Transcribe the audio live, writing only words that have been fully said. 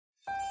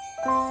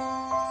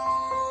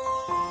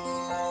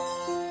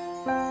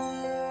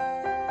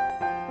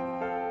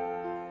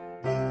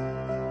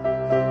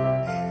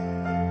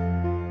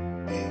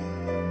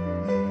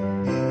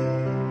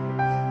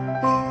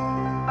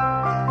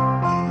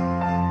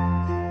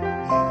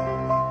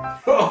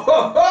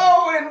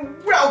Ho,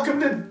 and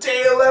welcome to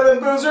day 11,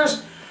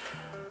 boozers.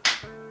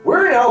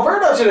 We're in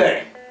Alberta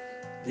today.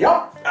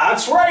 Yep,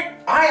 that's right.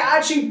 I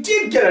actually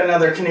did get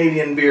another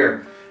Canadian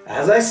beer.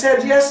 As I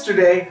said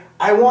yesterday,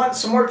 I want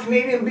some more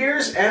Canadian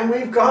beers, and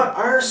we've got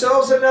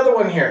ourselves another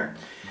one here.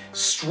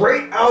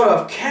 Straight out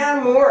of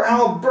Canmore,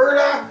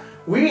 Alberta,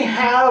 we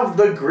have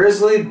the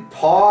Grizzly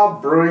Paw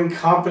Brewing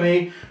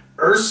Company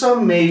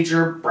Ursa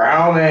Major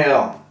Brown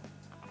Ale.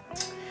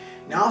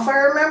 Now, if I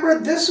remember,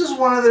 this is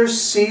one of their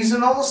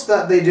seasonals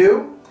that they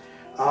do.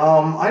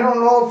 I don't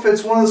know if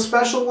it's one of the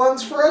special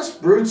ones for us,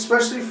 brewed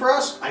specially for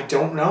us. I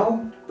don't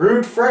know.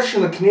 Brewed fresh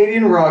in the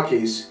Canadian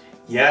Rockies.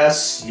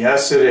 Yes,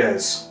 it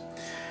is.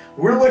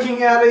 We're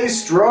looking at a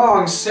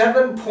strong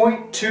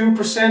 7.2%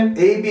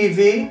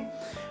 ABV.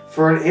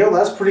 For an ale,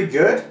 that's pretty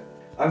good.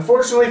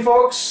 Unfortunately,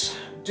 folks,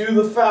 due to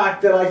the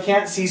fact that I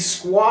can't see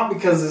squat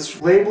because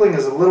this labeling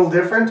is a little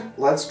different,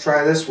 let's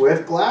try this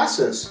with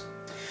glasses.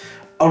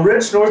 A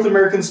rich North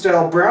American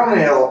style brown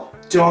ale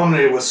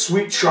dominated with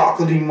sweet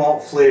chocolatey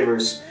malt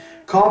flavors,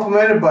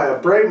 complemented by a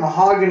bright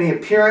mahogany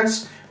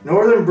appearance.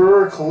 Northern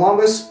brewer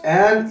Columbus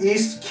and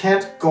East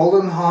Kent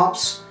golden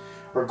hops,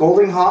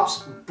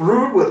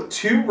 brewed with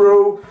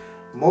 2-row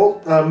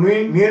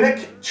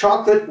Munich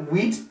chocolate,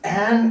 wheat,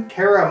 and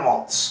Terra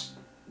malts.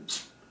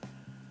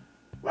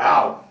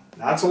 Wow,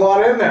 that's a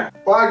lot in there.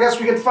 Well, I guess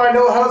we can find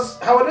out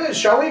how it is,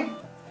 shall we?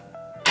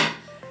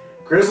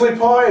 Grizzly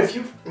Paw, if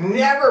you've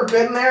never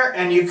been there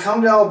and you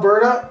come to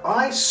Alberta,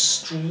 I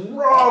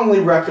strongly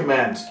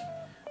recommend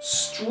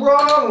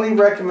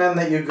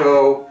that you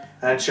go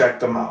and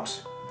check them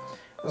out.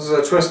 This is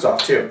a twist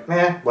off too.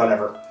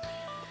 Whatever.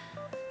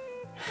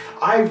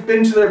 I've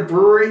been to their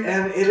brewery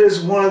and it is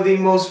one of the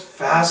most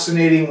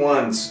fascinating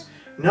ones.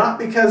 Not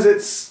because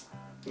it's,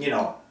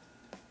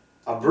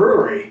 a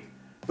brewery,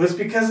 but it's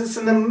because it's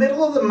in the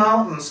middle of the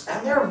mountains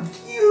and their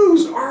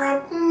views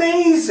are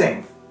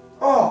amazing.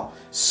 Oh,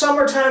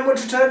 summertime,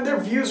 wintertime, their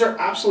views are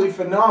absolutely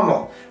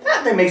phenomenal.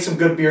 And they make some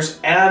good beers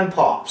and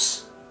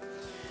pops.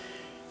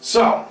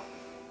 So,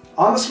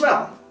 on the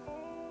smell.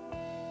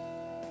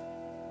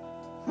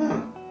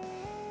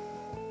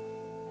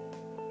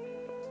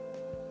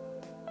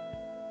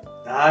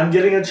 I'm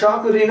getting a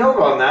chocolatey note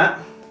on that,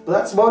 but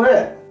that's about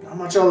it. Not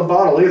much on the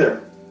bottle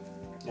either.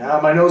 Yeah,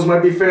 my nose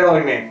might be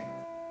failing me.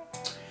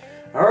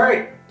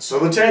 Alright, so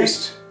the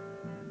taste.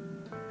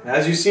 And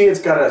as you see,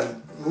 it's got a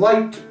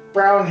light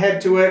brown head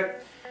to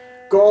it.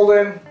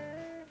 Golden.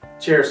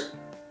 Cheers.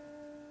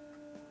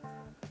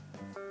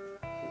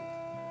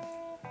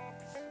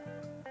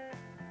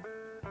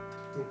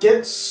 It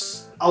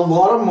gets a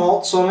lot of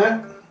malts on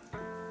it,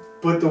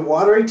 but the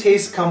watery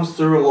taste comes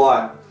through a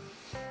lot.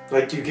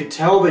 Like, you could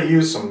tell they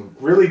use some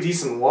really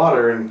decent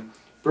water in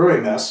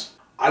brewing this.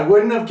 I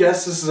wouldn't have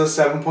guessed this is a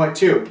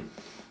 7.2.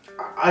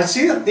 I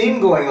see a theme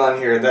going on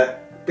here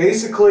that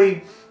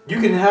basically you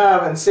can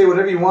have and say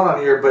whatever you want on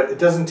here, but it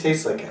doesn't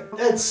taste like it.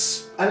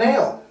 It's an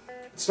ale.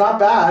 It's not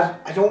bad.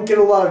 I don't get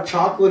a lot of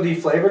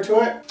chocolatey flavor to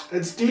it.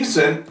 It's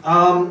decent.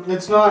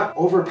 It's not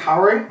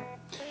overpowering.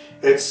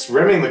 It's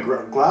rimming the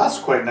glass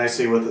quite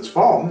nicely with its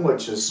foam,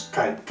 which is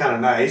kind of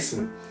nice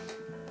and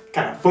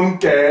kind of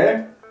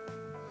funky.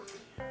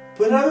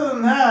 But other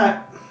than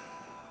that,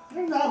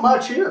 there's not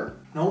much here.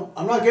 No,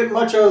 I'm not getting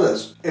much out of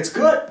this. It's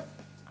good,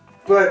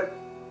 but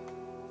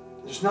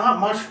there's not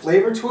much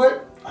flavor to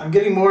it. I'm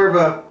getting more of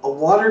a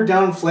watered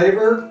down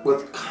flavor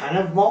with kind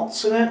of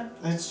malts in it.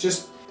 It's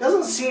just,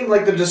 doesn't seem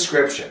like the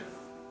description.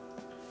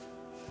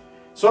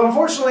 So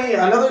unfortunately,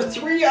 another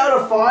 3 out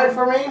of 5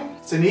 for me.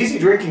 It's an easy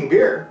drinking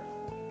beer.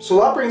 So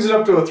that brings it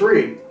up to a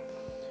 3.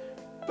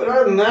 But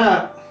other than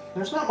that,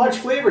 there's not much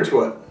flavor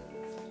to it.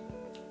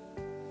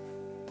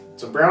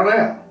 It's a brown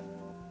ale.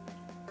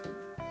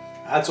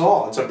 That's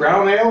all. It's a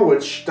brown ale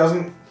which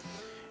doesn't...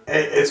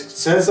 It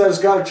says that it's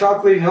got a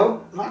chocolatey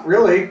note. Not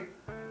really.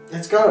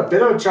 It's got a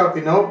bit of a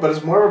chocolatey note, but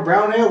it's more of a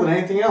brown ale than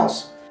anything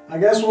else. I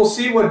guess we'll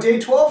see what day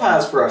 12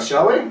 has for us,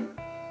 shall we?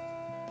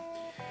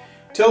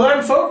 Till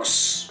then,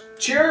 folks,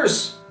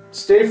 cheers.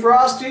 Stay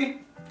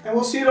frosty, and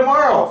we'll see you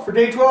tomorrow for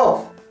day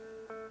 12.